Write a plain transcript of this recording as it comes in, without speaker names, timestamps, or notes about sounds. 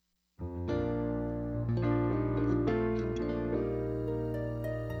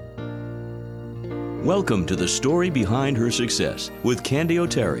Welcome to the story behind her success with Candy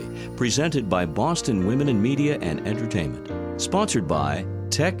O'Terry, presented by Boston Women in Media and Entertainment, sponsored by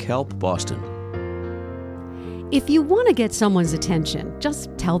Tech Help Boston. If you want to get someone's attention,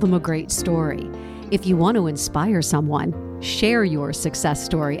 just tell them a great story. If you want to inspire someone, share your success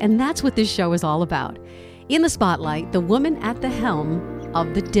story, and that's what this show is all about. In the spotlight, the woman at the helm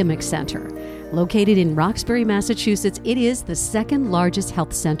of the Dimock Center. Located in Roxbury, Massachusetts, it is the second largest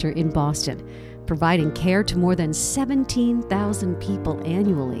health center in Boston, providing care to more than 17,000 people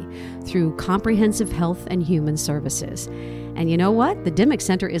annually through comprehensive health and human services. And you know what? The Dimock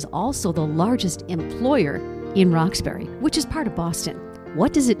Center is also the largest employer in Roxbury, which is part of Boston.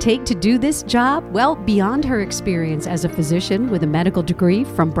 What does it take to do this job? Well, beyond her experience as a physician with a medical degree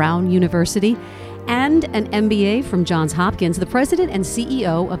from Brown University and an MBA from Johns Hopkins, the president and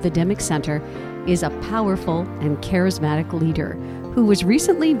CEO of the Dimock Center is a powerful and charismatic leader who was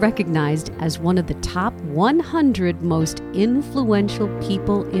recently recognized as one of the top 100 most influential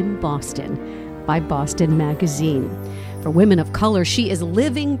people in Boston by Boston Magazine. For women of color, she is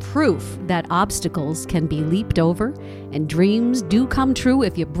living proof that obstacles can be leaped over and dreams do come true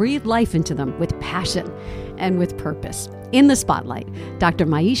if you breathe life into them with passion and with purpose. In the spotlight, Dr.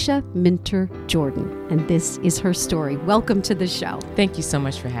 Myechia Minter-Jordan, and this is her story. Welcome to the show. Thank you so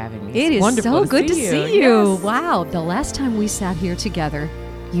much for having me. It is wonderful so good to see you. Yes. Wow. The last time we sat here together,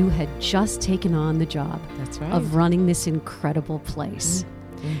 you had just taken on the job of running this incredible place.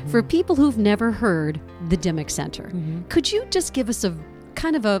 Mm-hmm. For people who've never heard the Dimock Center, could you just give us a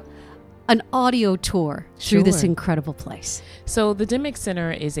kind of an audio tour through this incredible place? So the Dimock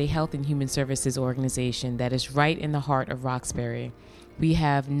Center is a health and human services organization that is right in the heart of Roxbury. We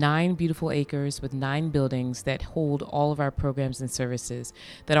have 9 beautiful acres with 9 buildings that hold all of our programs and services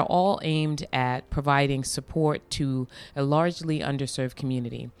that are all aimed at providing support to a largely underserved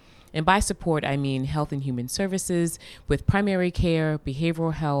community. And by support, I mean health and human services with primary care,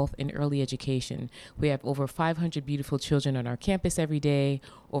 behavioral health, and early education. We have over 500 beautiful children on our campus every day,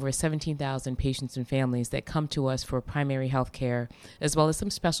 over 17,000 patients and families that come to us for primary health care, as well as some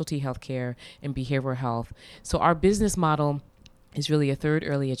specialty health care and behavioral health. So our business model is really a third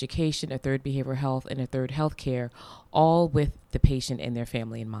early education, a third behavioral health, and a third health care, all with the patient and their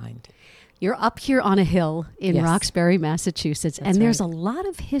family in mind. You're up here on a hill in Roxbury, Massachusetts, and there's a lot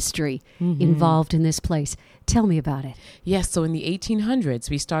of history involved in this place. Tell me about it. Yes, so in the 1800s,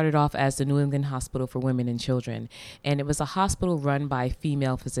 we started off as the New England Hospital for Women and Children, and it was a hospital run by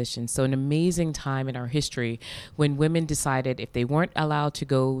female physicians. So an amazing time in our history when women decided if they weren't allowed to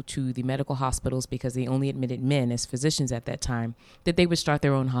go to the medical hospitals because they only admitted men as physicians at that time, that they would start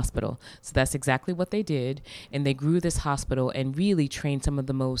their own hospital. So that's exactly what they did, and they grew this hospital and really trained some of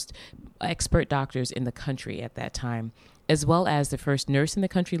the most expert doctors in the country at that time, as well as the first nurse in the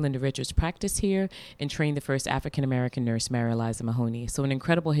country, Linda Richards, practiced here and trained the first African-American nurse, Mary Eliza Mahoney. So an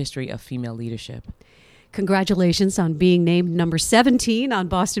incredible history of female leadership. Congratulations on being named number 17 on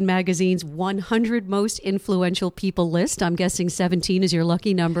Boston Magazine's 100 Most Influential People list. I'm guessing 17 is your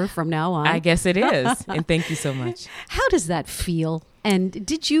lucky number from now on. I guess it is, and thank you so much. How does that feel? And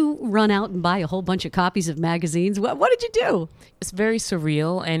did you run out and buy a whole bunch of copies of magazines? What did you do? It's very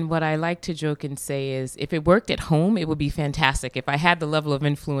surreal, and what I like to joke and say is if it worked at home, it would be fantastic. If I had the level of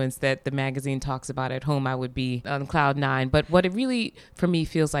influence that the magazine talks about at home, I would be on cloud 9. But what it really, for me,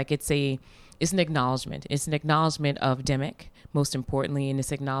 feels like it's an acknowledgement. It's an acknowledgement of Dimock, most importantly, and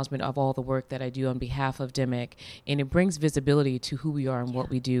it's acknowledgement of all the work that I do on behalf of Dimock. And it brings visibility to who we are and what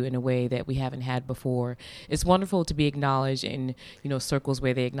we do in a way that we haven't had before. It's wonderful to be acknowledged in, circles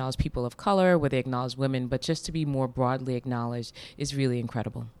where they acknowledge people of color, where they acknowledge women, but just to be more broadly acknowledged is really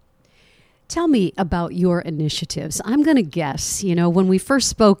incredible. Tell me about your initiatives. I'm going to guess, when we first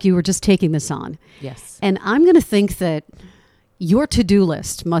spoke, you were just taking this on. Yes. And I'm going to think that your to-do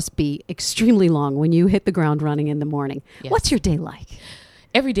list must be extremely long when you hit the ground running in the morning. Yes. What's your day like?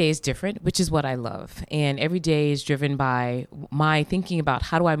 Every day is different, which is what I love. And every day is driven by my thinking about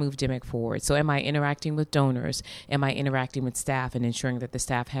how do I move Dimock forward? So am I interacting with donors? Am I interacting with staff and ensuring that the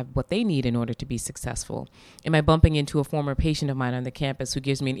staff have what they need in order to be successful? Am I bumping into a former patient of mine on the campus who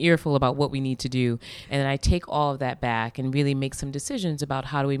gives me an earful about what we need to do? And then I take all of that back and really make some decisions about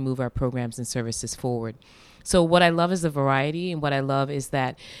how do we move our programs and services forward. So what I love is the variety, and what I love is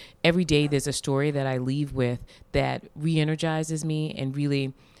that every day there's a story that I leave with that re-energizes me and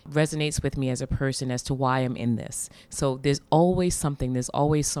really resonates with me as a person as to why I'm in this. So there's always something, there's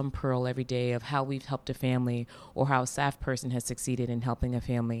always some pearl every day of how we've helped a family or how a staff person has succeeded in helping a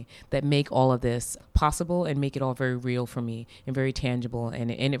family that make all of this possible and make it all very real for me and very tangible.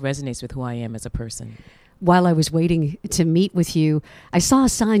 And it resonates with who I am as a person. While I was waiting to meet with you, I saw a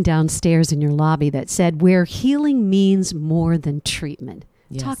sign downstairs in your lobby that said, where healing means more than treatment.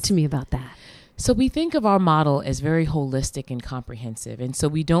 Yes. Talk to me about that. So we think of our model as very holistic and comprehensive. And so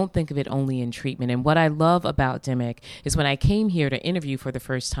we don't think of it only in treatment. And what I love about Dimock is when I came here to interview for the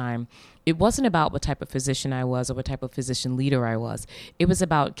first time, it wasn't about what type of physician I was or what type of physician leader I was. It was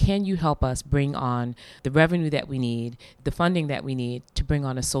about, can you help us bring on the revenue that we need, the funding that we need to bring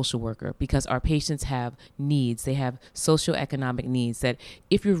on a social worker? Because our patients have needs. They have socioeconomic needs that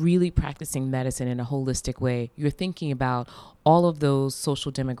if you're really practicing medicine in a holistic way, you're thinking about all of those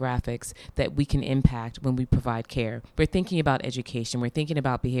social demographics that we can impact when we provide care. We're thinking about education. We're thinking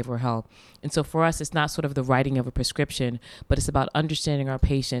about behavioral health. And so for us, it's not sort of the writing of a prescription, but it's about understanding our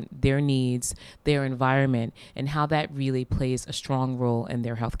patient, their needs, their environment, and how that really plays a strong role in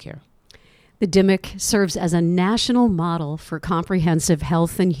their health care. The Dimock serves as a national model for comprehensive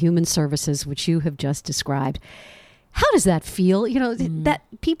health and human services, which you have just described. How does that feel? You know, that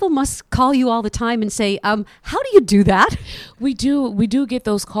people must call you all the time and say, how do you do that? We do get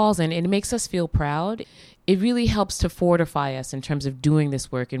those calls, and it makes us feel proud. It really helps to fortify us in terms of doing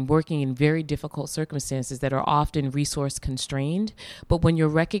this work and working in very difficult circumstances that are often resource constrained. But when you're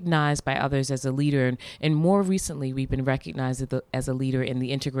recognized by others as a leader, and more recently we've been recognized as a leader in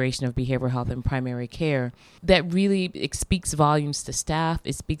the integration of behavioral health and primary care, that really it speaks volumes to staff.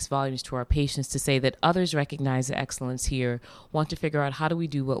 It speaks volumes to our patients to say that others recognize the excellence here, want to figure out how do we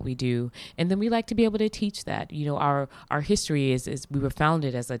do what we do. And then we like to be able to teach that. You know, our history is we were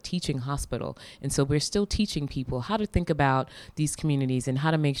founded as a teaching hospital. And so we're still teaching people how to think about these communities and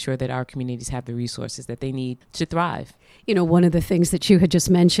how to make sure that our communities have the resources that they need to thrive. You know, one of the things that you had just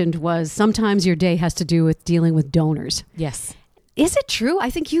mentioned was sometimes your day has to do with dealing with donors. Yes. Is it true? I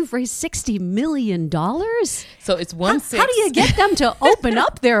think you've raised $60 million. So it's 1/6. How do you get them to open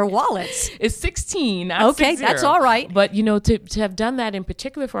up their wallets? It's 16. Okay, 60. that's all right. But, you know, to have done that in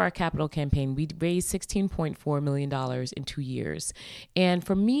particular for our capital campaign, we raised $16.4 million in 2 years. And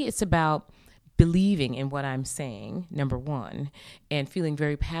for me, it's about believing in what I'm saying, number one, and feeling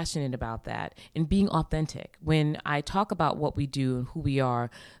very passionate about that and being authentic. When I talk about what we do and who we are,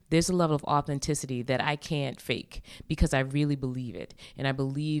 there's a level of authenticity that I can't fake because I really believe it. And I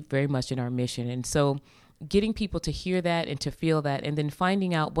believe very much in our mission. And so getting people to hear that and to feel that, and then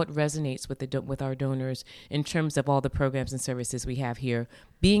finding out what resonates with our donors in terms of all the programs and services we have here.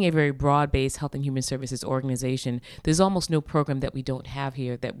 Being a very broad-based health and human services organization, there's almost no program that we don't have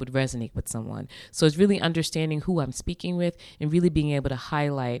here that would resonate with someone. So it's really understanding who I'm speaking with and really being able to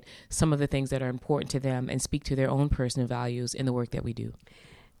highlight some of the things that are important to them and speak to their own personal values in the work that we do.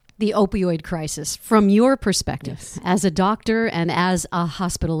 The opioid crisis, from your perspective, Yes. as a doctor and as a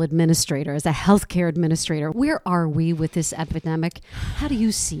hospital administrator, as a healthcare administrator, where are we with this epidemic? How do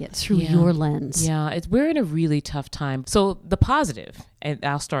you see it through your lens? Yeah, we're in a really tough time. So the positive, and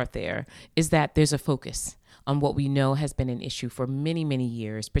I'll start there, is that there's a focus on what we know has been an issue for many, many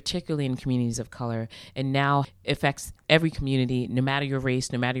years, particularly in communities of color, and now affects every community, no matter your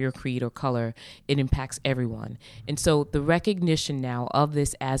race, no matter your creed or color, it impacts everyone. And so the recognition now of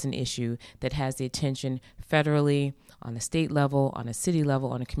this as an issue that has the attention federally, on a state level, on a city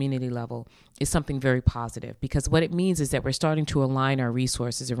level, on a community level, is something very positive, because what it means is that we're starting to align our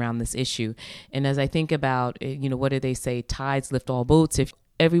resources around this issue. And as I think about, you know, what do they say, tides lift all boats. If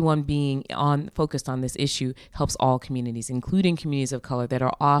everyone being focused on this issue helps all communities, including communities of color that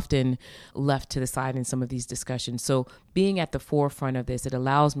are often left to the side in some of these discussions. So being at the forefront of this, it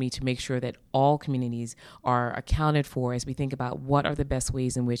allows me to make sure that all communities are accounted for as we think about what are the best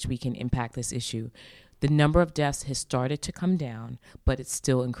ways in which we can impact this issue. The number of deaths has started to come down, but it's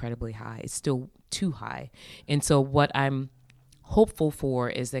still incredibly high. It's still too high. And so what I'm hopeful for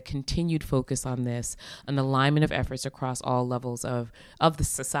is a continued focus on this, an alignment of efforts across all levels of the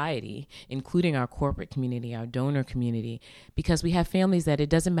society, including our corporate community, our donor community, because we have families that it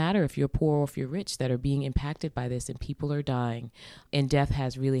doesn't matter if you're poor or if you're rich that are being impacted by this, and people are dying, and death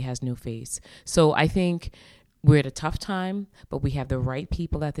really has no face. So I think we're at a tough time, but we have the right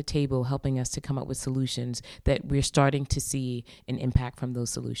people at the table helping us to come up with solutions that we're starting to see an impact from those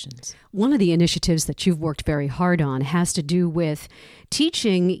solutions. One of the initiatives that you've worked very hard on has to do with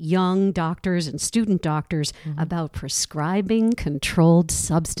teaching young doctors and student doctors about prescribing controlled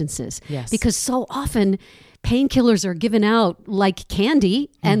substances. Yes. Because so often painkillers are given out like candy,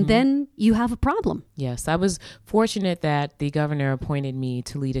 and then you have a problem. Yes, I was fortunate that the governor appointed me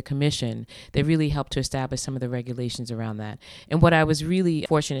to lead a commission that really helped to establish some of the regulations around that. And what I was really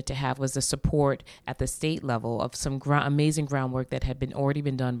fortunate to have was the support at the state level of some amazing groundwork that had already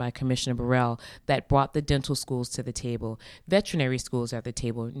been done by Commissioner Burrell that brought the dental schools to the table, veterinary schools at the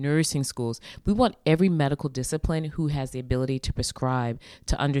table, nursing schools. We want every medical discipline who has the ability to prescribe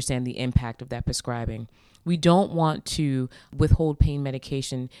to understand the impact of that prescribing. We don't want to withhold pain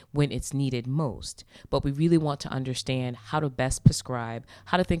medication when it's needed most, but we really want to understand how to best prescribe,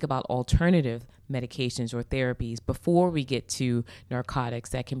 how to think about alternative medications or therapies before we get to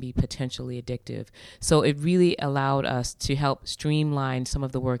narcotics that can be potentially addictive. So it really allowed us to help streamline some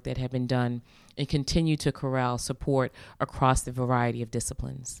of the work that had been done and continue to corral support across the variety of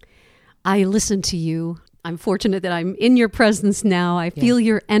disciplines. I listen to you. I'm fortunate that I'm in your presence now. I feel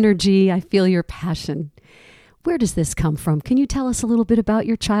your energy. I feel your passion. Where does this come from? Can you tell us a little bit about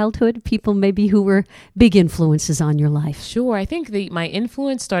your childhood? People maybe who were big influences on your life. Sure. I think my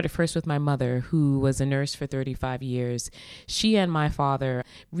influence started first with my mother, who was a nurse for 35 years. She and my father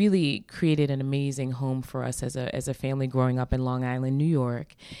really created an amazing home for us as a family growing up in Long Island, New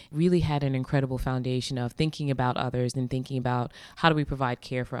York. Really had an incredible foundation of thinking about others and thinking about how do we provide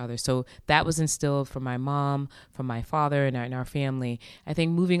care for others. So that was instilled from my mom, from my father, and our family. I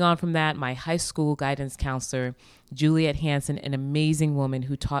think moving on from that, my high school guidance counselor, Juliet Hansen, an amazing woman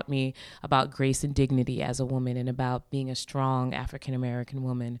who taught me about grace and dignity as a woman and about being a strong African-American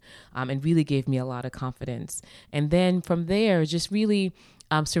woman, and really gave me a lot of confidence. And then from there, just really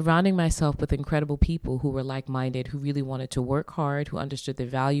surrounding myself with incredible people who were like-minded, who really wanted to work hard, who understood the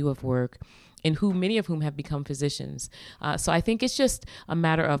value of work, and many of whom have become physicians. So I think it's just a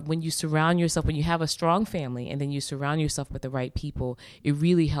matter of when you surround yourself, when you have a strong family and then you surround yourself with the right people, it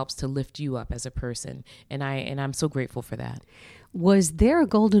really helps to lift you up as a person. And I'm so grateful for that. Was there a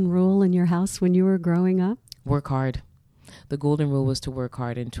golden rule in your house when you were growing up? Work hard. The golden rule was to work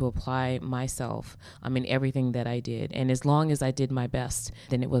hard and to apply myself in everything that I did. And as long as I did my best,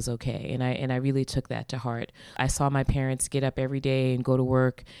 then it was okay. And I really took that to heart. I saw my parents get up every day and go to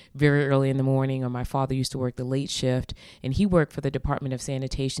work very early in the morning, or my father used to work the late shift, and he worked for the Department of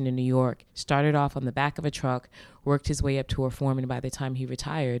Sanitation in New York, started off on the back of a truck, worked his way up to a foreman by the time he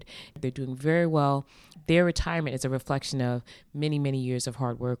retired. They're doing very well. Their retirement is a reflection of many, many years of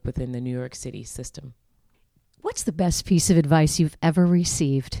hard work within the New York City system. What's the best piece of advice you've ever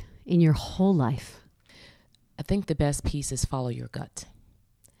received in your whole life? I think the best piece is follow your gut.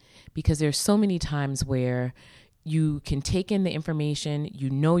 Because there's so many times where you can take in the information,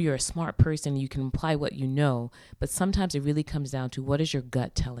 you know you're a smart person, you can apply what you know, but sometimes it really comes down to what is your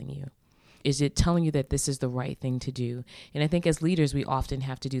gut telling you? Is it telling you that this is the right thing to do? And I think as leaders, we often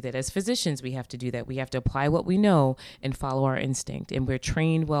have to do that. As physicians, we have to do that. We have to apply what we know and follow our instinct. And we're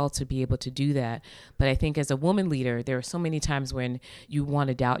trained well to be able to do that. But I think as a woman leader, there are so many times when you want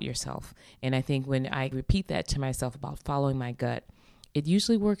to doubt yourself. And I think when I repeat that to myself about following my gut, it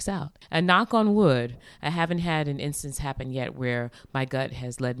usually works out. And knock on wood, I haven't had an instance happen yet where my gut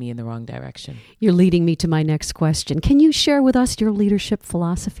has led me in the wrong direction. You're leading me to my next question. Can you share with us your leadership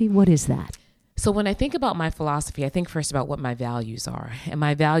philosophy? What is that? So when I think about my philosophy, I think first about what my values are. And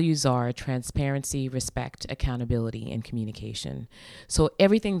my values are transparency, respect, accountability, and communication. So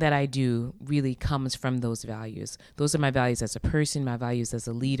everything that I do really comes from those values. Those are my values as a person, my values as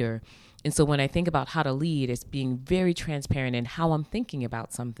a leader. And so when I think about how to lead, it's being very transparent in how I'm thinking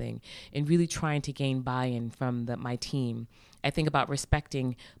about something and really trying to gain buy-in from my team. I think about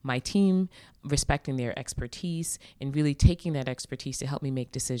respecting my team, respecting their expertise, and really taking that expertise to help me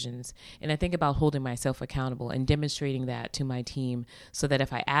make decisions. And I think about holding myself accountable and demonstrating that to my team so that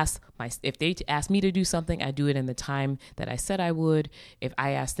if they ask me to do something, I do it in the time that I said I would. If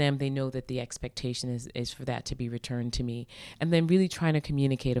I ask them, they know that the expectation is for that to be returned to me. And then really trying to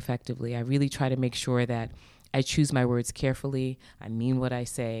communicate effectively. I really try to make sure that I choose my words carefully, I mean what I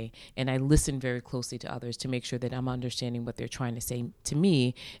say, and I listen very closely to others to make sure that I'm understanding what they're trying to say to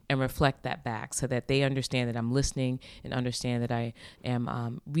me and reflect that back so that they understand that I'm listening and understand that I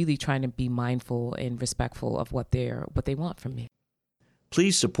am really trying to be mindful and respectful of what they want from me.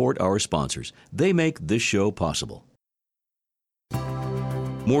 Please support our sponsors. They make this show possible.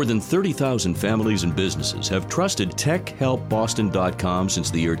 More than 30,000 families and businesses have trusted TechHelpBoston.com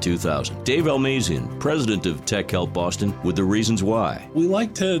since the year 2000. Dave Almazian, president of Tech Help Boston, with the reasons why. We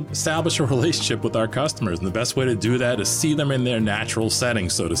like to establish a relationship with our customers, and the best way to do that is see them in their natural setting,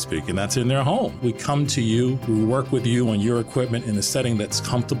 so to speak, and that's in their home. We come to you, we work with you on your equipment in a setting that's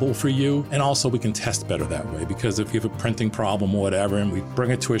comfortable for you, and also we can test better that way, because if you have a printing problem or whatever, and we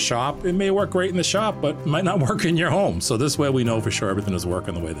bring it to a shop, it may work great in the shop, but it might not work in your home. So this way we know for sure everything is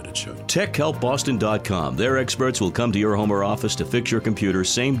working the way that it should. TechHelpBoston.com. Their experts will come to your home or office to fix your computer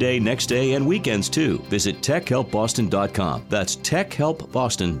same day, next day, and weekends too. Visit TechHelpBoston.com. That's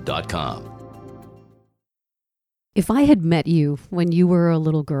TechHelpBoston.com. If I had met you when you were a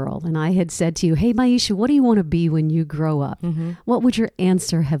little girl and I had said to you, hey, Myechia, what do you want to be when you grow up? What would your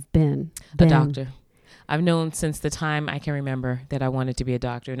answer have been? A doctor. I've known since the time I can remember that I wanted to be a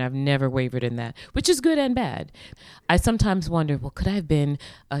doctor, and I've never wavered in that, which is good and bad. I sometimes wonder, well, could I have been,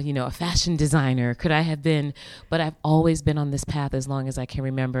 a fashion designer? Could I have been? But I've always been on this path as long as I can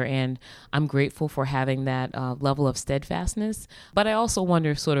remember, and I'm grateful for having that level of steadfastness. But I also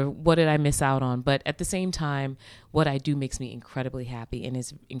wonder sort of what did I miss out on? But at the same time, what I do makes me incredibly happy and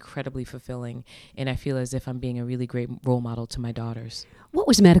is incredibly fulfilling, and I feel as if I'm being a really great role model to my daughters. What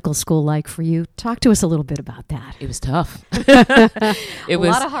was medical school like for you? Talk to us a little bit about that. It was tough. It was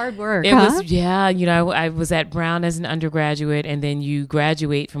a lot of hard work. It was, yeah. I was at Brown as an undergraduate, and then you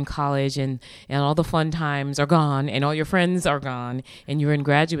graduate from college, and all the fun times are gone, and all your friends are gone, and you're in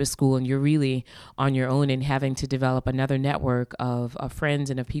graduate school, and you're really on your own and having to develop another network of friends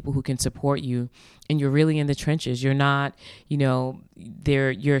and of people who can support you. And you're really in the trenches. You're not,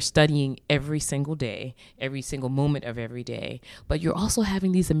 you're studying every single day, every single moment of every day, but you're also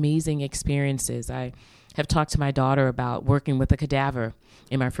having these amazing experiences. I have talked to my daughter about working with a cadaver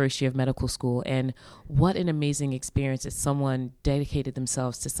in my first year of medical school, and what an amazing experience is someone dedicated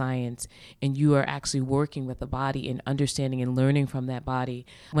themselves to science, and you are actually working with the body and understanding and learning from that body.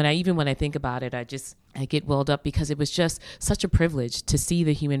 When I think about it, I get welled up, because it was just such a privilege to see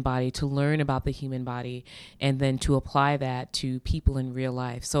the human body, to learn about the human body, and then to apply that to people in real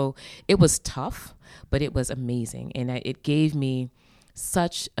life. So it was tough, but it was amazing, and it gave me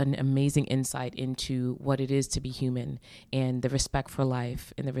such an amazing insight into what it is to be human, and the respect for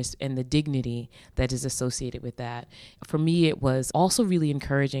life, and the dignity that is associated with that. For me, it was also really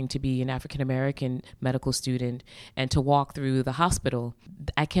encouraging to be an African-American medical student and to walk through the hospital.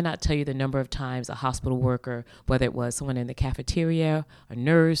 I cannot tell you the number of times a hospital worker, whether it was someone in the cafeteria, a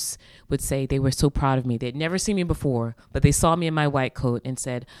nurse, would say they were so proud of me. They'd never seen me before, but they saw me in my white coat and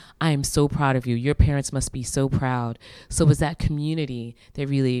said, I am so proud of you. Your parents must be so proud. So it was that community that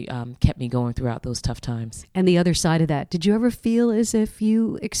really kept me going throughout those tough times. And the other side of that, did you ever feel as if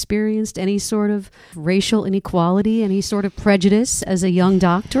you experienced any sort of racial inequality, any sort of prejudice as a young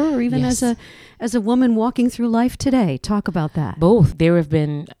doctor, or even Yes. as a woman walking through life today? Talk about that. Both. There have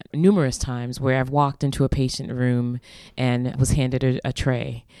been numerous times where I've walked into a patient room and was handed a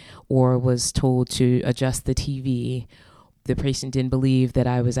tray, or was told to adjust the TV. The patient didn't believe that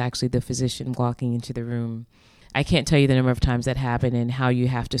I was actually the physician walking into the room. I can't tell you the number of times that happened, and how you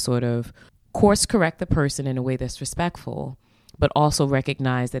have to sort of course correct the person in a way that's respectful, but also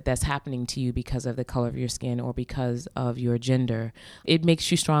recognize that that's happening to you because of the color of your skin or because of your gender. It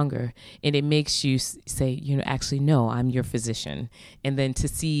makes you stronger, and it makes you say, actually, no, I'm your physician. And then to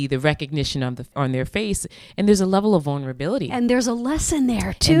see the recognition on their face, and there's a level of vulnerability. And there's a lesson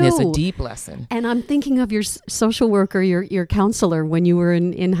there, too. And there's a deep lesson. And I'm thinking of your social worker, your counselor when you were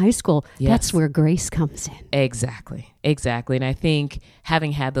in high school. Yes. That's where grace comes in. Exactly. And I think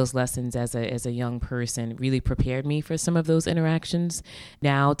having had those lessons as a young person really prepared me for some of those interactions.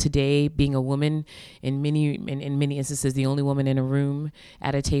 Now, today, being a woman, in many instances, the only woman in a room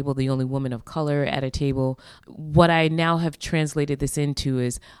at a table, the only woman of color at a table, what I now have translated this into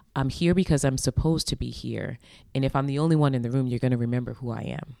is, I'm here because I'm supposed to be here. And if I'm the only one in the room, you're going to remember who I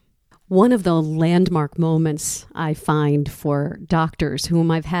am. One of the landmark moments I find for doctors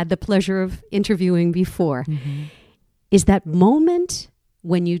whom I've had the pleasure of interviewing before is that moment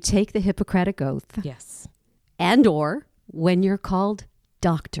when you take the Hippocratic Oath. Yes. And or when you're called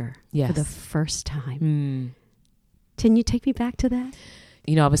doctor Yes. for the first time. Can you take me back to that?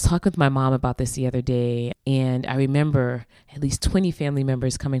 I was talking with my mom about this the other day, and I remember at least 20 family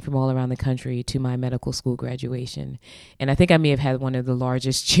members coming from all around the country to my medical school graduation. And I think I may have had one of the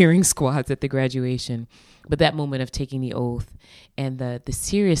largest cheering squads at the graduation. But that moment of taking the oath and the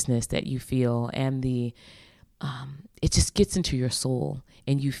seriousness that you feel, and it just gets into your soul,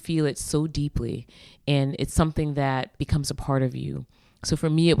 and you feel it so deeply, and it's something that becomes a part of you. So for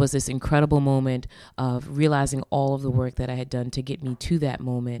me, it was this incredible moment of realizing all of the work that I had done to get me to that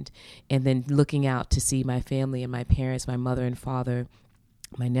moment, and then looking out to see my family and my parents, my mother and father,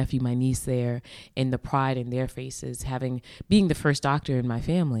 my nephew, my niece there, and the pride in their faces, being the first doctor in my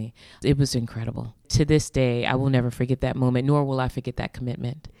family. It was incredible. To this day, I will never forget that moment, nor will I forget that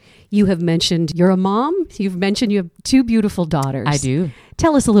commitment. You have mentioned you're a mom. You've mentioned you have 2 beautiful daughters. I do.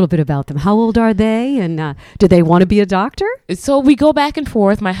 Tell us a little bit about them. How old are they? And do they want to be a doctor? So we go back and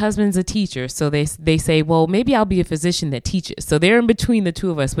forth. My husband's a teacher. So they say, well, maybe I'll be a physician that teaches. So they're in between the two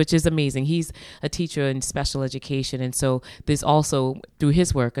of us, which is amazing. He's a teacher in special education. And so there's also, through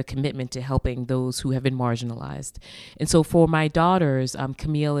his work, a commitment to helping those who have been marginalized. And so for my daughters,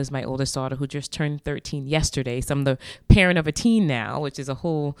 Camille is my oldest daughter, who just turned 13 yesterday. So I'm the parent of a teen now, which is a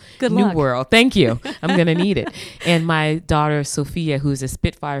whole new world. Thank you. I'm going to need it. And my daughter, Sophia, who's a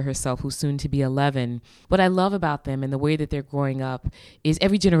Spitfire herself, who's soon to be 11. What I love about them and the way that they're growing up is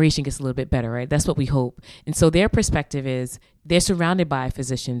every generation gets a little bit better, right? That's what we hope. And so their perspective is they're surrounded by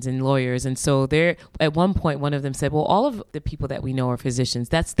physicians and lawyers. And so at one point, one of them said, well, all of the people that we know are physicians.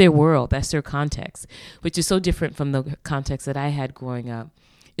 That's their world. That's their context, which is so different from the context that I had growing up.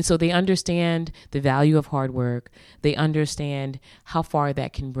 And so they understand the value of hard work. They understand how far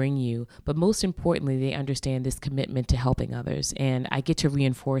that can bring you. But most importantly, they understand this commitment to helping others. And I get to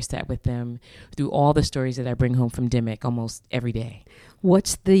reinforce that with them through all the stories that I bring home from Dimock almost every day.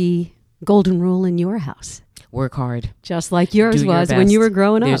 What's the golden rule in your house? Work hard. Just like yours was when you were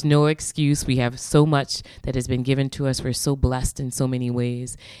growing up. There's no excuse. We have so much that has been given to us. We're so blessed in so many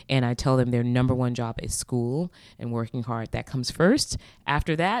ways. And I tell them their number one job is school and working hard. That comes first.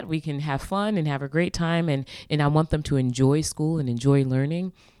 After that, we can have fun and have a great time. And I want them to enjoy school and enjoy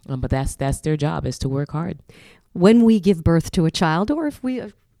learning. But that's their job, is to work hard. When we give birth to a child, or if we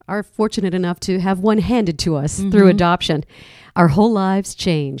are fortunate enough to have one handed to us through adoption, our whole lives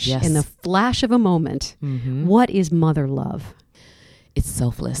change in the flash of a moment. What is mother love? It's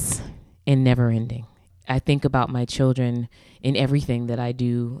selfless and never ending. I think about my children in everything that I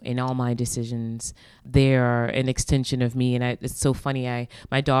do, in all my decisions. They are an extension of me. And it's so funny.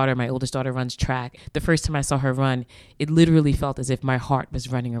 My oldest daughter runs track. The first time I saw her run, it literally felt as if my heart was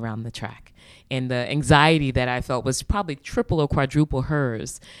running around the track. And the anxiety that I felt was probably triple or quadruple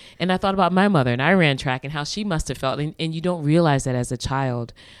hers. And I thought about my mother, and I ran track, and how she must have felt. And you don't realize that as a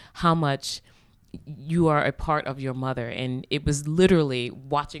child, how much you are a part of your mother. And it was literally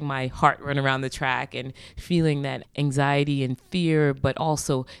watching my heart run around the track and feeling that anxiety and fear, but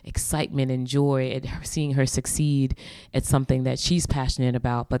also excitement and joy at seeing her succeed at something that she's passionate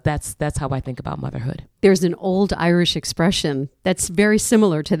about. But that's how I think about motherhood. There's an old Irish expression that's very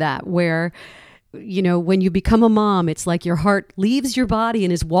similar to that, where when you become a mom, it's like your heart leaves your body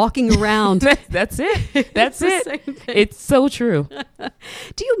and is walking around. That's it. That's it. It's so true.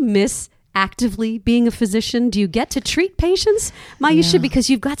 Do you miss actively being a physician? Do you get to treat patients, Myechia? Because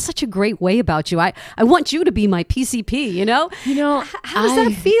you've got such a great way about you. I want you to be my PCP, How does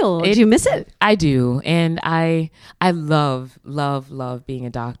that feel? Do you miss it? I do. And I love being a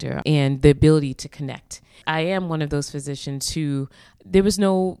doctor and the ability to connect. I am one of those physicians who there was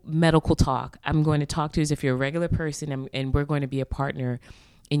no medical talk. I'm going to talk to you as if you're a regular person, and we're going to be a partner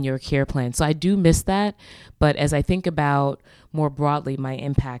in your care plan. So I do miss that. But as I think about more broadly my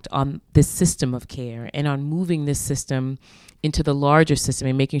impact on this system of care and on moving this system into the larger system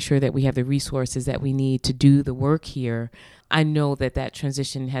and making sure that we have the resources that we need to do the work here, I know that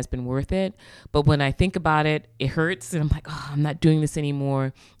transition has been worth it. But when I think about it, it hurts. And I'm like, I'm not doing this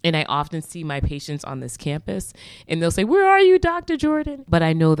anymore. And I often see my patients on this campus and they'll say, "Where are you, Dr. Jordan?" But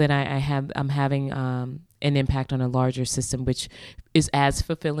I know that I'm having an impact on a larger system, which is as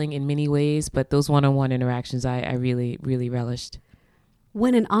fulfilling in many ways. But those one-on-one interactions, I really, really relished.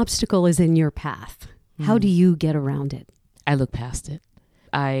 When an obstacle is in your path, how do you get around it? I look past it.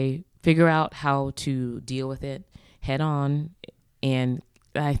 I figure out how to deal with it head on. And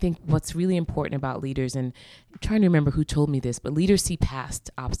I think what's really important about leaders, and I'm trying to remember who told me this, but leaders see past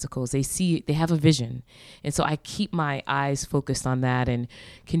obstacles. They have a vision. And so I keep my eyes focused on that and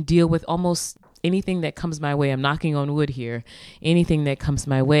can deal with almost anything that comes my way. I'm knocking on wood here. Anything that comes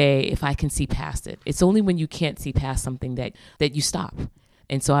my way, if I can see past it. It's only when you can't see past something that you stop.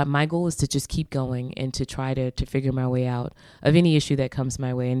 And so my goal is to just keep going and to try to figure my way out of any issue that comes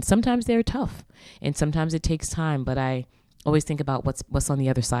my way. And sometimes they're tough and sometimes it takes time, but I always think about what's on the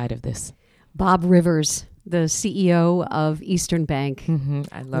other side of this. Bob Rivers the CEO of Eastern Bank.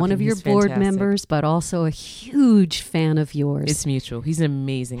 I love one him. of your He's board fantastic. members, but also a huge fan of yours. It's mutual. He's an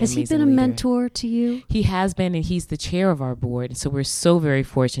amazing, Has he amazing been a leader. mentor to you? He has been, and he's the chair of our board. So we're so very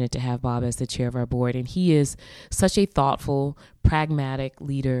fortunate to have Bob as the chair of our board. And he is such a thoughtful, pragmatic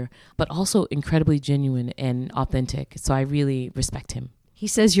leader, but also incredibly genuine and authentic. So I really respect him. He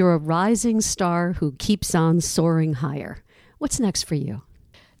says you're a rising star who keeps on soaring higher. What's next for you?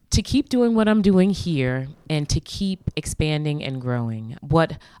 To keep doing what I'm doing here and to keep expanding and growing.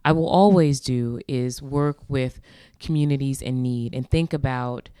 What I will always do is work with communities in need and think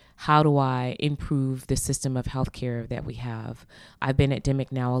about how do I improve the system of healthcare that we have. I've been at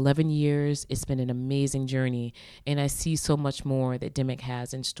Dimock now 11 years. It's been an amazing journey, and I see so much more that Dimock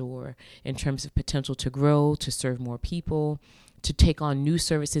has in store in terms of potential to grow, to serve more people, to take on new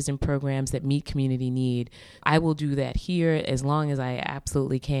services and programs that meet community need. I will do that here as long as I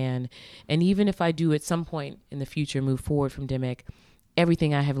absolutely can. And even if I do at some point in the future move forward from Dimock,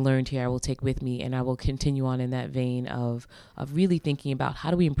 everything I have learned here I will take with me, and I will continue on in that vein of really thinking about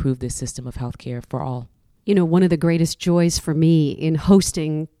how do we improve this system of healthcare for all. You know, one of the greatest joys for me in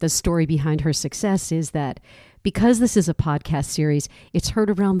hosting the story behind her success is that because this is a podcast series, it's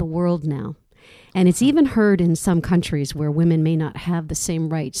heard around the world now. And it's even heard in some countries where women may not have the same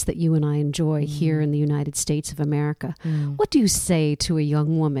rights that you and I enjoy here in the United States of America. What do you say to a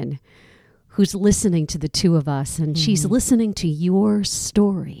young woman who's listening to the two of us and she's listening to your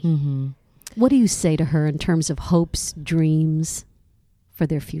story? What do you say to her in terms of hopes, dreams for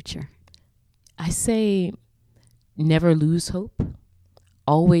their future? I say never lose hope.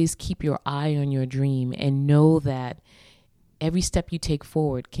 Always keep your eye on your dream and know that every step you take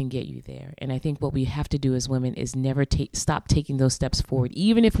forward can get you there. And I think what we have to do as women is never stop taking those steps forward.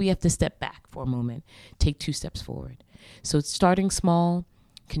 Even if we have to step back for a moment, take 2 steps forward. So it's starting small,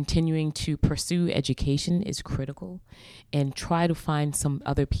 continuing to pursue education is critical, and try to find some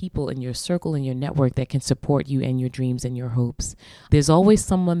other people in your circle and your network that can support you and your dreams and your hopes. There's always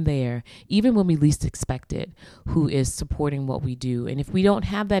someone there, even when we least expect it, who is supporting what we do. And if we don't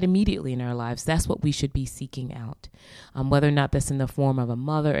have that immediately in our lives, that's what we should be seeking out. Whether or not that's in the form of a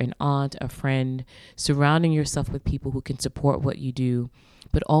mother, an aunt, a friend, surrounding yourself with people who can support what you do,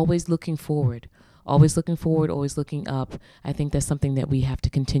 but always looking forward. Always looking forward, always looking up. I think that's something that we have to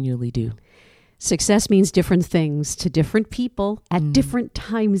continually do. Success means different things to different people at different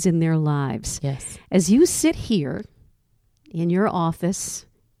times in their lives. Yes. As you sit here in your office,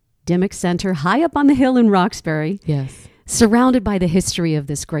 Dimock Center, high up on the hill in Roxbury, Yes. surrounded by the history of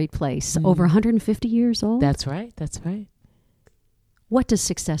this great place, over 150 years old. That's right. That's right. What does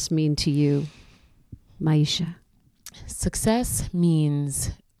success mean to you, Myechia? Success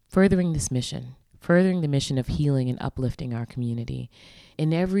means furthering this mission. Furthering the mission of healing and uplifting our community.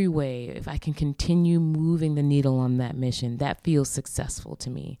 In every way, if I can continue moving the needle on that mission, that feels successful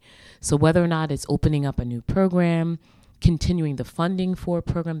to me. So whether or not it's opening up a new program, continuing the funding for a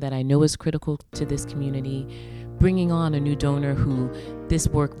program that I know is critical to this community, bringing on a new donor who this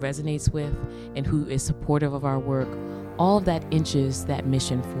work resonates with and who is supportive of our work, all of that inches that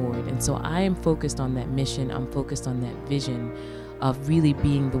mission forward. And so I am focused on that mission. I'm focused on that vision of really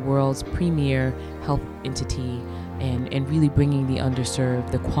being the world's premier health entity and really bringing the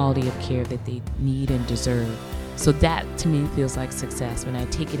underserved the quality of care that they need and deserve. So that, to me, feels like success when I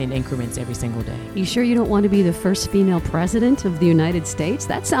take it in increments every single day. You sure you don't want to be the first female president of the United States?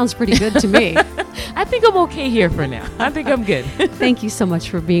 That sounds pretty good to me. I think I'm okay here for now. I think I'm good. Thank you so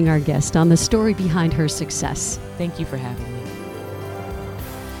much for being our guest on the story behind her success. Thank you for having me.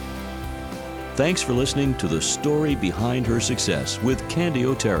 Thanks for listening to The Story Behind Her Success with Candy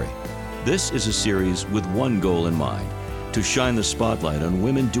O'Terry. This is a series with one goal in mind, to shine the spotlight on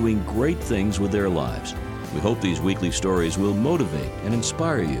women doing great things with their lives. We hope these weekly stories will motivate and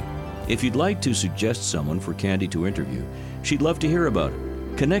inspire you. If you'd like to suggest someone for Candy to interview, she'd love to hear about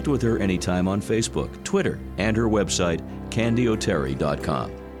it. Connect with her anytime on Facebook, Twitter, and her website,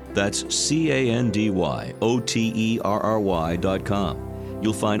 candyoterry.com. That's CANDYOTERRY.com.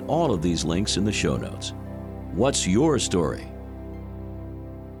 You'll find all of these links in the show notes. What's your story?